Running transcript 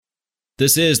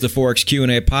This is the Forex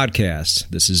Q&A podcast.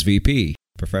 This is VP,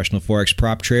 professional Forex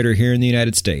prop trader here in the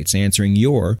United States, answering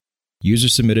your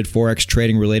user-submitted Forex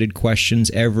trading-related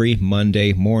questions every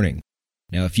Monday morning.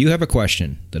 Now, if you have a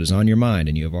question that is on your mind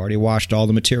and you have already watched all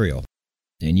the material,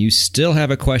 and you still have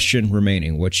a question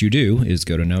remaining, what you do is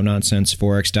go to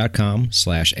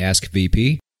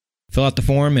nononsenseforex.com/askvp, fill out the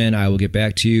form, and I will get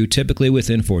back to you typically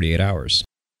within 48 hours.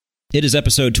 It is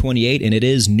episode 28, and it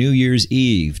is New Year's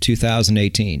Eve,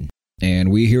 2018.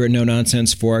 And we here at No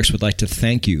Nonsense Forex would like to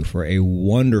thank you for a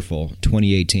wonderful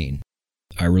 2018.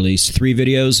 I released 3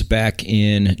 videos back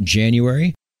in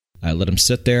January. I let them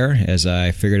sit there as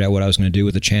I figured out what I was going to do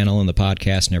with the channel and the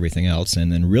podcast and everything else,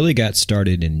 and then really got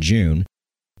started in June.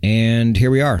 And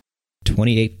here we are,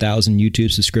 28,000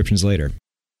 YouTube subscriptions later.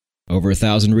 Over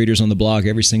 1,000 readers on the blog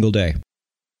every single day.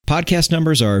 Podcast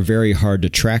numbers are very hard to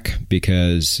track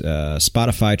because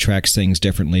Spotify tracks things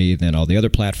differently than all the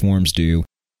other platforms do.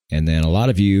 And then a lot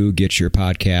of you get your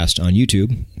podcast on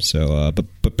YouTube. So,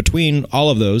 but between all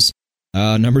of those,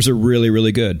 numbers are really,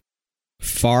 really good.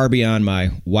 Far beyond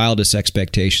my wildest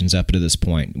expectations up to this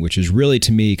point, which is really,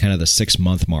 to me, kind of the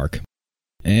 6-month mark.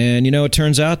 And, it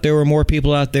turns out there were more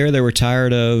people out there that were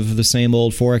tired of the same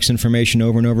old Forex information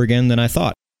over and over again than I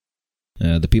thought.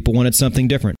 The people wanted something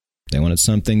different. They wanted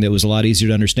something that was a lot easier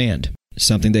to understand.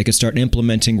 Something they could start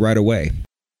implementing right away.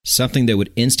 Something that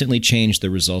would instantly change the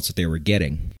results that they were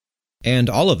getting.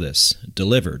 And all of this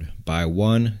delivered by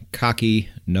one cocky,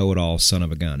 know-it-all son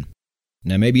of a gun.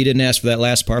 Now, maybe you didn't ask for that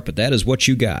last part, but that is what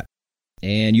you got.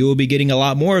 And you will be getting a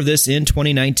lot more of this in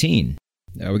 2019.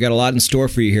 Now, we got a lot in store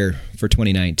for you here for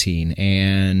 2019.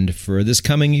 And for this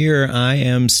coming year, I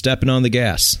am stepping on the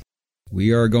gas.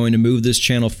 We are going to move this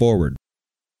channel forward.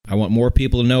 I want more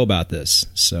people to know about this.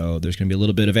 So there's going to be a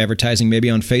little bit of advertising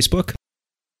maybe on Facebook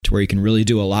to where you can really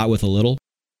do a lot with a little.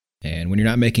 And when you're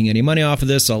not making any money off of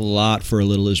this, a lot for a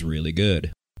little is really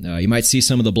good. You might see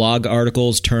some of the blog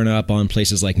articles turn up on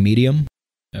places like Medium,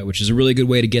 which is a really good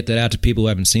way to get that out to people who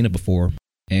haven't seen it before.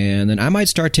 And then I might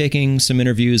start taking some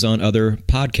interviews on other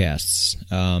podcasts.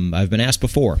 I've been asked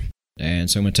before. And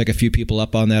so I'm going to take a few people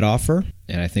up on that offer.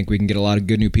 And I think we can get a lot of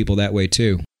good new people that way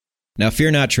too. Now,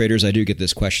 fear not, traders. I do get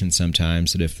this question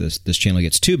sometimes that if this channel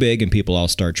gets too big and people all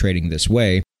start trading this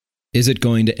way, is it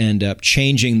going to end up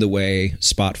changing the way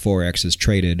spot Forex is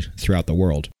traded throughout the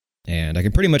world? And I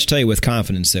can pretty much tell you with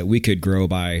confidence that we could grow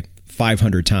by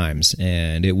 500 times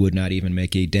and it would not even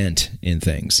make a dent in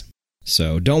things.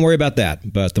 So don't worry about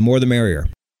that, but the more the merrier.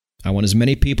 I want as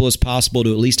many people as possible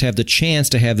to at least have the chance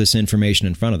to have this information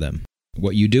in front of them.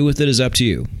 What you do with it is up to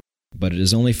you, but it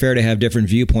is only fair to have different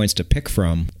viewpoints to pick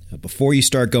from before you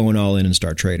start going all in and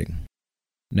start trading.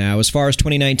 Now, as far as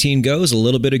 2019 goes, a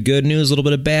little bit of good news, a little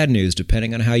bit of bad news,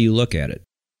 depending on how you look at it.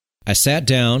 I sat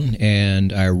down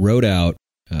and I wrote out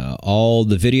all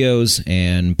the videos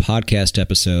and podcast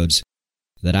episodes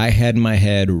that I had in my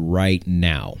head right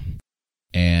now.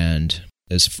 And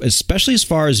especially as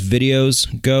far as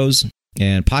videos goes,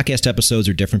 and podcast episodes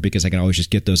are different because I can always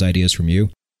just get those ideas from you.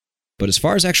 But as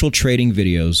far as actual trading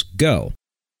videos go,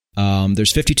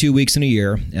 there's 52 weeks in a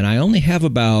year, and I only have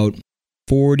about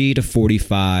 40 to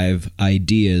 45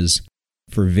 ideas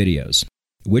for videos,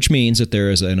 which means that there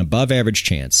is an above average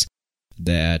chance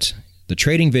that the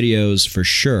trading videos for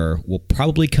sure will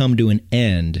probably come to an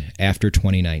end after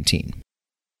 2019.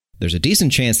 There's a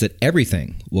decent chance that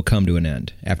everything will come to an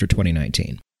end after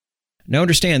 2019. Now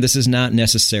understand, this is not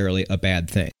necessarily a bad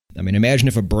thing. I mean, imagine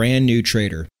if a brand new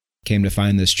trader came to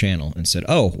find this channel and said,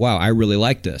 oh, wow, I really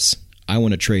like this. I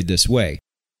want to trade this way.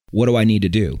 What do I need to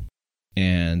do?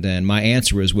 And then my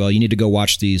answer was, well, you need to go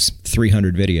watch these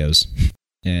 300 videos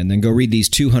and then go read these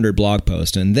 200 blog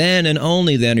posts. And then and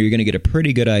only then are you going to get a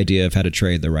pretty good idea of how to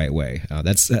trade the right way.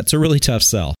 That's a really tough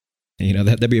sell.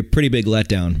 That'd be a pretty big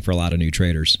letdown for a lot of new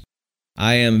traders.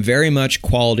 I am very much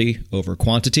quality over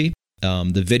quantity.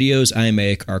 The videos I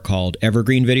make are called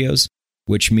evergreen videos,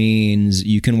 which means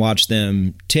you can watch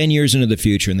them 10 years into the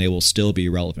future and they will still be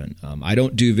relevant. I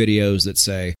don't do videos that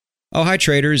say, oh, hi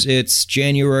traders, it's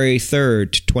January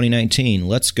 3rd, 2019.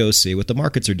 Let's go see what the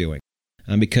markets are doing.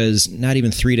 Because not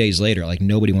even 3 days later,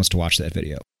 nobody wants to watch that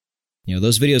video.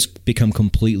 Those videos become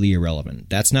completely irrelevant.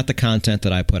 That's not the content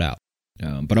that I put out.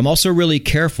 But I'm also really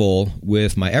careful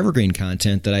with my evergreen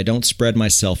content that I don't spread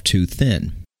myself too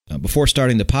thin. Before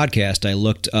starting the podcast, I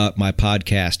looked up my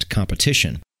podcast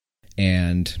competition.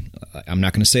 And I'm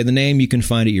not going to say the name, you can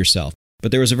find it yourself.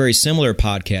 But there was a very similar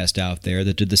podcast out there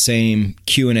that did the same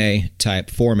Q&A type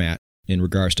format in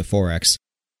regards to Forex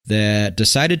that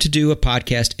decided to do a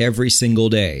podcast every single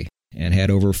day and had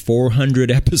over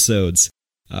 400 episodes,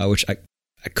 which I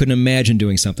couldn't imagine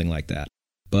doing something like that.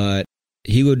 But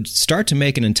he would start to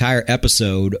make an entire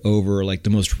episode over like the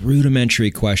most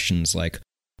rudimentary questions like,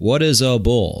 what is a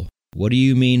bull? What do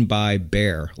you mean by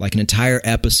bear? Like an entire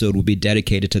episode would be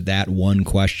dedicated to that one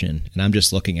question. And I'm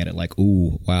just looking at it like,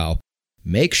 ooh, wow.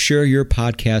 Make sure your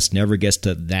podcast never gets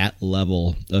to that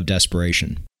level of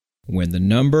desperation. When the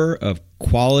number of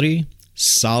quality,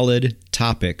 solid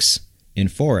topics in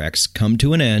Forex come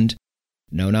to an end,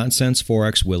 No Nonsense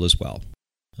Forex will as well.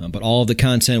 But all of the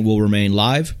content will remain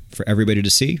live for everybody to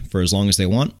see for as long as they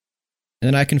want. And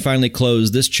then I can finally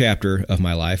close this chapter of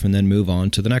my life and then move on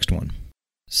to the next one.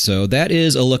 So that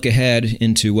is a look ahead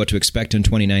into what to expect in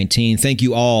 2019. Thank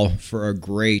you all for a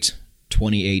great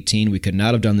 2018. We could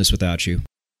not have done this without you.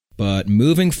 But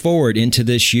moving forward into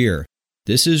this year,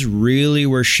 this is really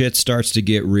where shit starts to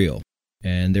get real.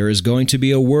 And there is going to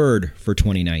be a word for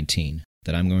 2019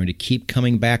 that I'm going to keep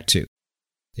coming back to.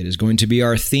 It is going to be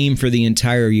our theme for the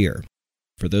entire year.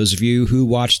 For those of you who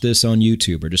watch this on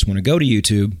YouTube or just want to go to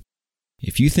YouTube,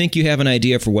 if you think you have an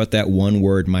idea for what that one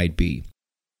word might be,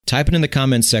 type it in the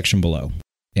comments section below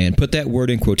and put that word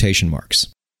in quotation marks.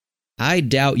 I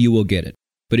doubt you will get it,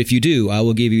 but if you do, I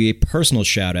will give you a personal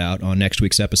shout out on next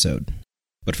week's episode.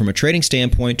 But from a trading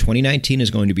standpoint, 2019 is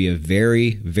going to be a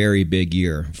very, very big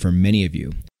year for many of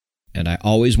you, and I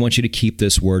always want you to keep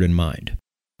this word in mind.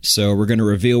 So we're going to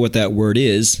reveal what that word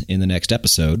is in the next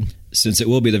episode, since it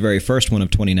will be the very first one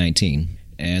of 2019.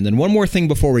 And then one more thing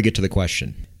before we get to the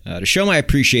question. To show my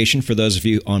appreciation for those of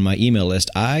you on my email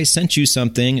list, I sent you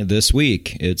something this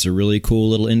week. It's a really cool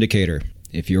little indicator.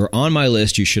 If you're on my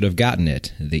list, you should have gotten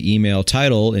it. The email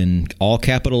title in all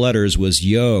capital letters was,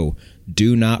 Yo,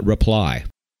 do not reply.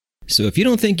 So if you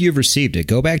don't think you've received it,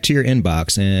 go back to your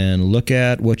inbox and look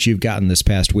at what you've gotten this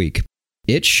past week.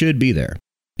 It should be there.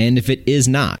 And if it is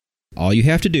not, all you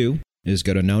have to do is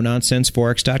go to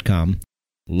nononsenseforex.com,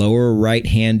 lower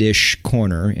right-hand-ish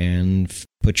corner, and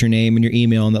put your name and your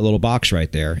email in that little box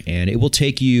right there, and it will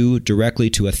take you directly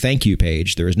to a thank you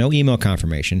page. There is no email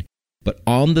confirmation, but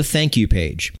on the thank you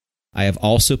page, I have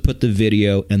also put the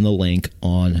video and the link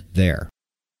on there,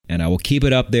 and I will keep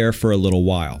it up there for a little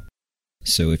while.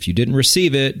 So if you didn't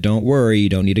receive it, don't worry. You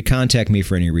don't need to contact me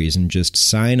for any reason. Just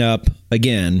sign up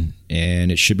again,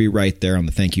 and it should be right there on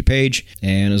the thank you page.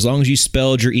 And as long as you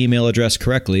spelled your email address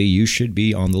correctly, you should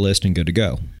be on the list and good to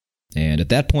go. And at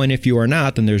that point, if you are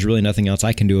not, then there's really nothing else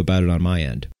I can do about it on my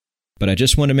end. But I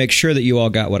just want to make sure that you all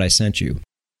got what I sent you.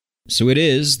 So it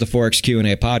is the Forex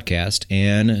Q&A podcast,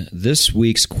 and this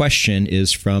week's question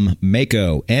is from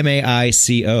Maico,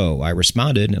 M-A-I-C-O. I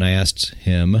responded, and I asked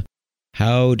him,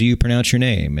 how do you pronounce your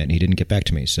name? And he didn't get back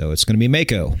to me, so it's going to be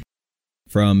Maico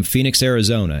from Phoenix,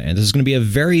 Arizona. And this is going to be a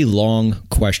very long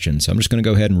question, so I'm just going to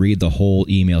go ahead and read the whole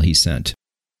email he sent.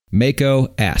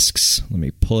 Maico asks, let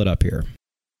me pull it up here.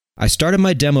 I started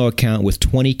my demo account with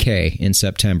 $20K in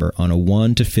September on a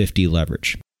 1 to 50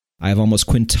 leverage. I have almost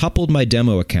quintupled my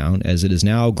demo account as it has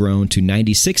now grown to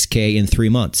 $96K in 3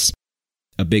 months.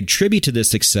 A big tribute to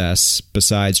this success,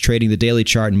 besides trading the daily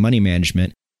chart and money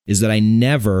management, is that I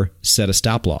never set a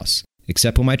stop loss.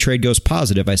 Except when my trade goes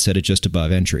positive, I set it just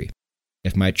above entry.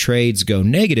 If my trades go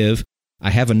negative, I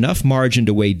have enough margin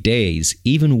to wait days,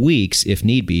 even weeks if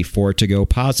need be, for it to go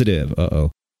positive.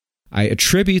 I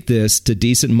attribute this to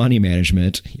decent money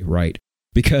management, you're right,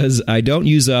 because I don't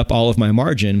use up all of my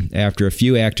margin after a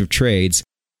few active trades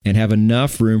and have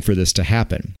enough room for this to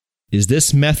happen. Is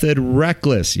this method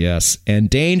reckless? Yes. And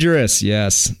dangerous?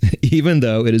 Yes. Even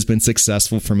though it has been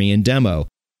successful for me in demo.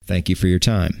 Thank you for your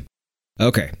time.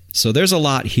 Okay, so there's a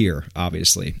lot here,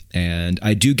 obviously, and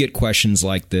I do get questions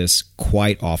like this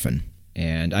quite often.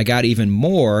 And I got even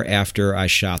more after I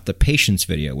shot the patience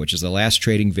video, which is the last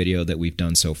trading video that we've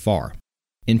done so far.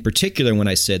 In particular, when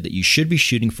I said that you should be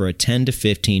shooting for a 10 to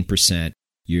 15%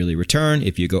 yearly return.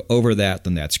 If you go over that,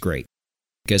 then that's great.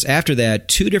 Because after that,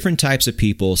 two different types of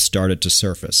people started to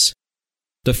surface.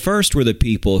 The first were the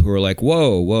people who were like,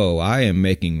 whoa, I am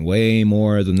making way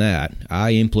more than that.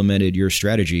 I implemented your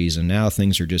strategies and now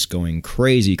things are just going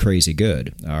crazy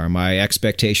good. Are my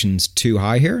expectations too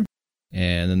high here?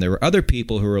 And then there were other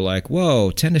people who were like,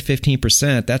 whoa, 10 to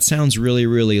 15%, that sounds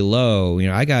really low.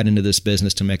 I got into this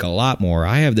business to make a lot more.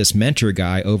 I have this mentor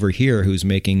guy over here who's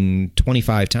making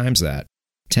 25 times that.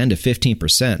 10 to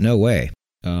 15%, no way.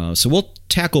 So we'll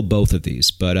tackle both of these.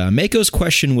 But Maico's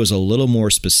question was a little more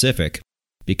specific,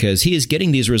 because he is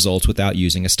getting these results without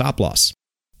using a stop loss.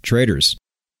 Traders,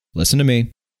 listen to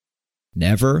me.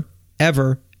 Never,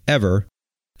 ever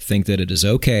think that it is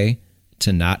okay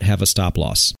to not have a stop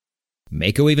loss.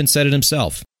 Maico even said it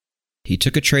himself. He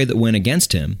took a trade that went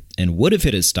against him and would have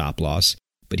hit his stop loss,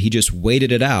 but he just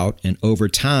waited it out, and over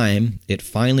time, it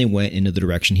finally went into the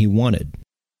direction he wanted.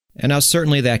 And now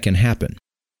certainly that can happen.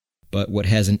 But what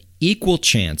has an equal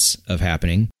chance of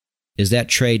happening is that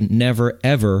trade never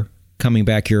ever coming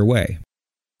back your way.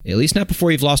 At least not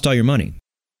before you've lost all your money,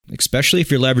 especially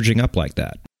if you're leveraging up like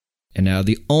that. And now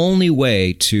the only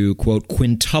way to, quote,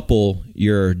 quintuple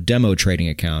your demo trading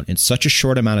account in such a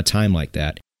short amount of time like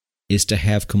that is to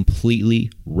have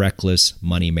completely reckless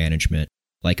money management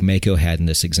like Mako had in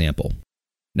this example.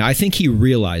 Now, I think he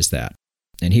realized that,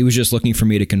 and he was just looking for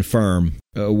me to confirm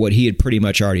what he had pretty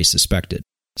much already suspected.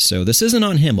 So this isn't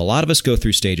on him. A lot of us go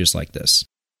through stages like this.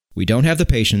 We don't have the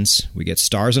patience, we get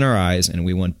stars in our eyes, and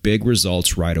we want big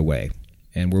results right away.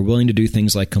 And we're willing to do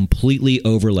things like completely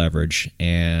over-leverage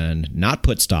and not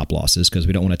put stop losses because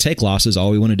we don't want to take losses.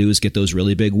 All we want to do is get those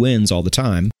really big wins all the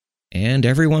time. And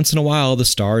every once in a while, the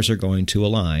stars are going to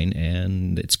align,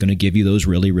 and it's going to give you those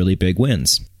really, really big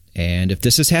wins. And if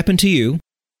this has happened to you,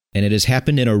 and it has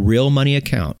happened in a real money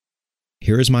account,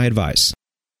 here is my advice.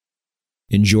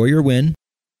 Enjoy your win,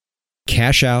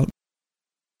 cash out,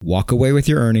 walk away with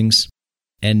your earnings,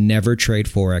 and never trade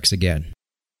Forex again.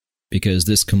 Because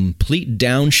this complete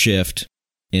downshift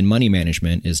in money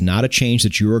management is not a change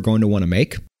that you are going to want to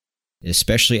make,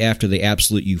 especially after the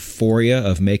absolute euphoria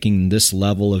of making this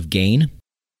level of gain.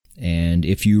 And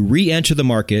if you re-enter the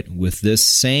market with this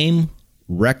same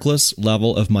reckless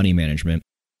level of money management,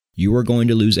 you are going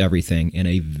to lose everything in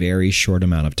a very short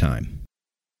amount of time.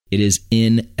 It is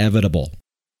inevitable.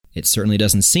 It certainly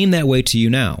doesn't seem that way to you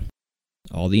now.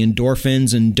 All the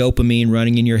endorphins and dopamine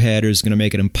running in your head is going to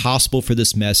make it impossible for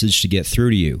this message to get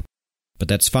through to you. But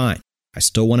that's fine. I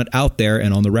still want it out there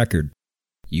and on the record.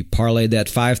 You parlayed that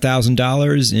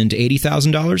 $5,000 into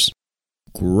 $80,000?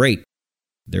 Great.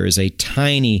 There is a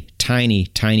tiny, tiny,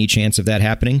 tiny chance of that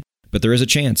happening, but there is a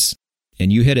chance,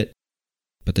 and you hit it.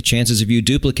 But the chances of you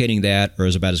duplicating that are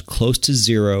about as close to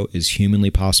zero as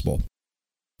humanly possible.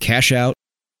 Cash out,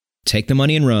 take the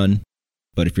money and run.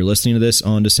 But if you're listening to this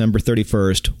on December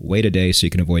 31st, wait a day so you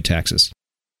can avoid taxes.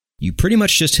 You pretty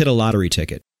much just hit a lottery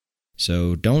ticket.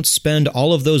 So don't spend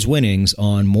all of those winnings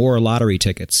on more lottery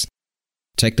tickets.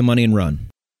 Take the money and run.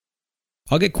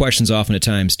 I'll get questions often at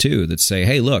times too that say,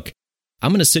 hey, look,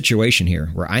 I'm in a situation here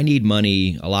where I need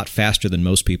money a lot faster than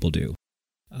most people do.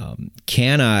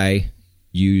 Can I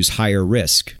use higher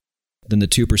risk than the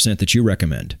 2% that you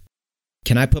recommend?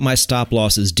 Can I put my stop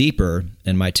losses deeper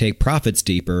and my take profits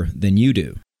deeper than you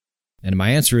do? And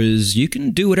my answer is, you can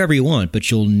do whatever you want,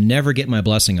 but you'll never get my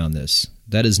blessing on this.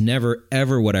 That is never,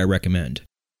 ever what I recommend.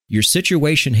 Your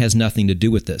situation has nothing to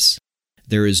do with this.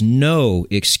 There is no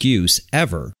excuse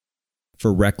ever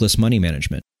for reckless money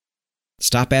management.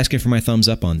 Stop asking for my thumbs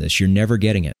up on this. You're never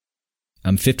getting it.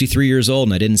 I'm 53 years old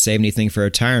and I didn't save anything for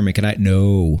retirement.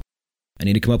 No. I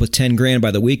need to come up with 10 grand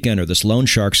by the weekend or this loan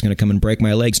shark's going to come and break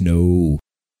my legs. No.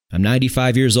 I'm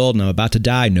 95 years old and I'm about to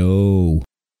die. No.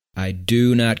 I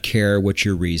do not care what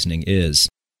your reasoning is.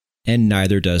 And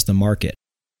neither does the market.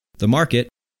 The market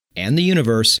and the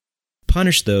universe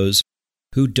punish those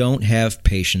who don't have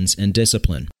patience and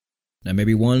discipline. Now,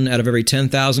 maybe 1 out of every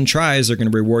 10,000 tries are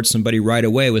going to reward somebody right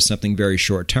away with something very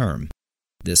short term.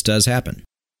 This does happen,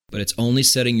 but it's only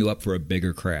setting you up for a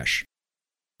bigger crash.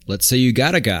 Let's say you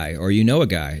got a guy or you know a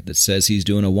guy that says he's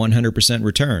doing a 100%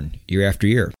 return year after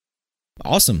year.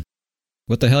 Awesome.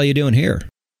 What the hell are you doing here?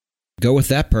 Go with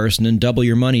that person and double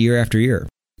your money year after year.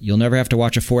 You'll never have to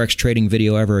watch a Forex trading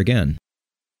video ever again.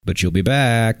 But you'll be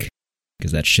back,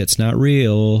 because that shit's not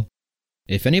real.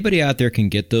 If anybody out there can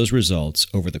get those results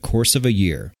over the course of a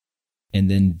year, and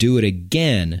then do it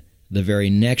again the very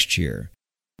next year,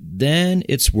 then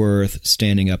it's worth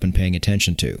standing up and paying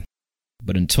attention to.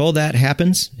 But until that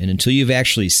happens, and until you've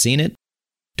actually seen it,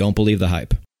 don't believe the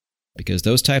hype. Because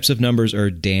those types of numbers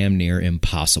are damn near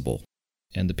impossible.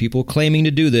 And the people claiming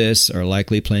to do this are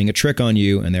likely playing a trick on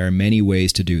you, and there are many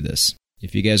ways to do this.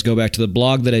 If you guys go back to the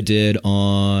blog that I did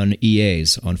on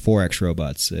EAs, on Forex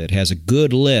robots, it has a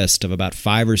good list of about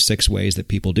 5 or 6 ways that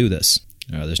people do this.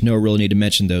 There's no real need to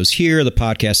mention those here. The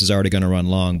podcast is already going to run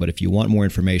long, but if you want more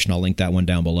information, I'll link that one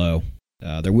down below.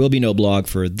 There will be no blog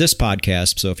for this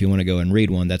podcast, so if you want to go and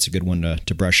read one, that's a good one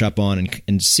to brush up on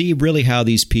and see really how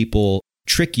these people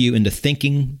trick you into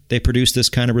thinking they produce this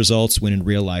kind of results when in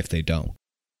real life they don't.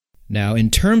 Now, in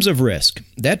terms of risk,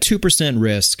 that 2%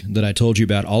 risk that I told you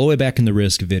about all the way back in the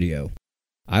risk video,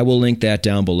 I will link that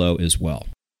down below as well.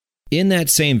 In that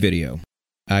same video,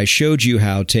 I showed you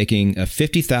how taking a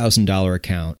 $50,000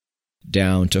 account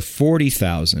down to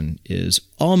 $40,000 is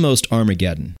almost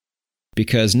Armageddon.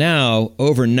 Because now,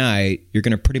 overnight, you're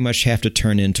going to pretty much have to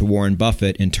turn into Warren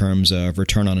Buffett in terms of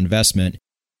return on investment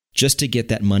just to get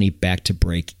that money back to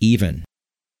break even.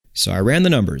 So I ran the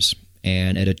numbers,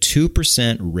 and at a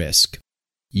 2% risk,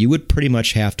 you would pretty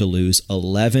much have to lose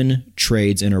 11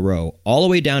 trades in a row, all the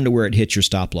way down to where it hits your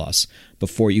stop loss,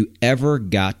 before you ever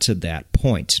got to that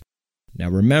point. Now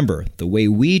remember, the way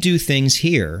we do things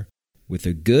here, with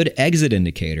a good exit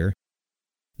indicator,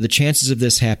 the chances of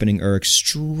this happening are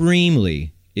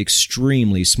extremely,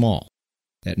 extremely small.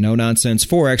 At No Nonsense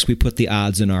Forex, we put the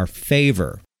odds in our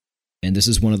favor, and this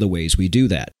is one of the ways we do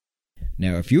that.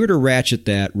 Now, if you were to ratchet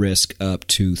that risk up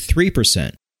to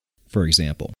 3%, for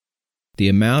example, the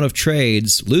amount of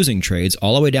trades, losing trades,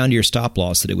 all the way down to your stop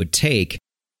loss that it would take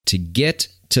to get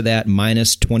to that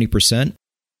minus 20%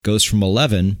 goes from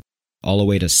 11 all the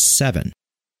way to 7.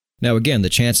 Now, again, the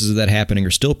chances of that happening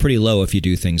are still pretty low if you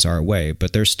do things our way,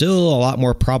 but they're still a lot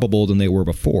more probable than they were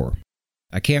before.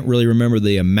 I can't really remember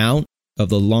the amount of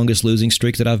the longest losing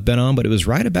streak that I've been on, but it was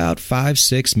right about 5,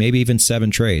 6, maybe even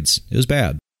 7 trades. It was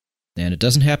bad. And it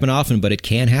doesn't happen often, but it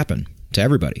can happen to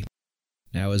everybody.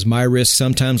 Now, is my risk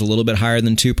sometimes a little bit higher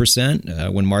than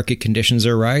 2% when market conditions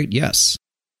are right? Yes,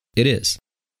 it is.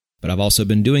 But I've also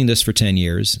been doing this for 10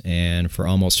 years and for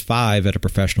almost 5 at a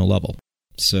professional level.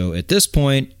 So at this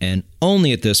point, and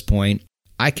only at this point,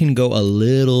 I can go a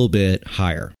little bit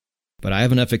higher. But I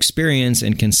have enough experience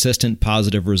and consistent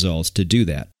positive results to do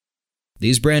that.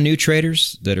 These brand new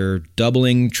traders that are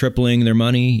doubling, tripling their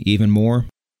money, even more,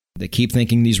 they keep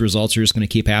thinking these results are just going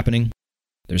to keep happening.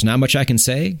 There's not much I can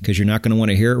say because you're not going to want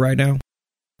to hear it right now.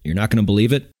 You're not going to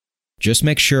believe it. Just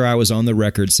make sure I was on the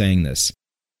record saying this.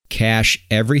 Cash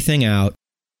everything out,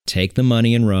 take the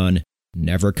money and run,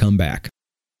 never come back.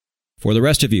 For the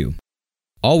rest of you,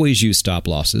 always use stop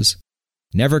losses,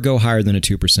 never go higher than a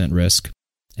 2% risk,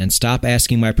 and stop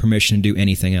asking my permission to do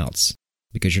anything else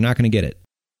because you're not going to get it.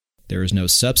 There is no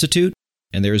substitute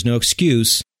and there is no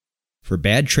excuse for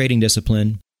bad trading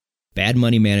discipline, bad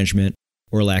money management,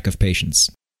 or lack of patience.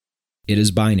 It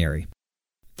is binary.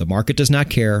 The market does not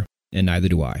care, and neither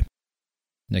do I.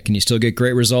 Now, can you still get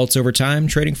great results over time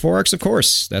trading Forex? Of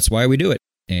course. That's why we do it.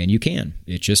 And you can.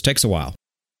 It just takes a while.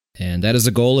 And that is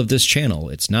the goal of this channel.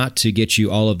 It's not to get you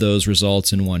all of those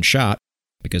results in one shot,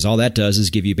 because all that does is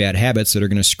give you bad habits that are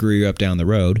going to screw you up down the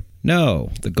road.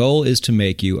 No, the goal is to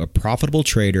make you a profitable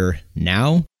trader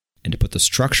now and to put the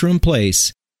structure in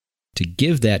place to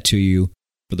give that to you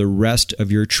for the rest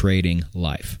of your trading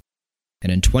life.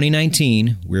 And in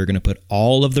 2019, we're going to put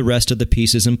all of the rest of the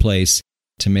pieces in place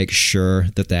to make sure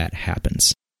that that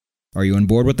happens. Are you on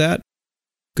board with that?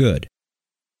 Good.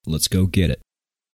 Let's go get it.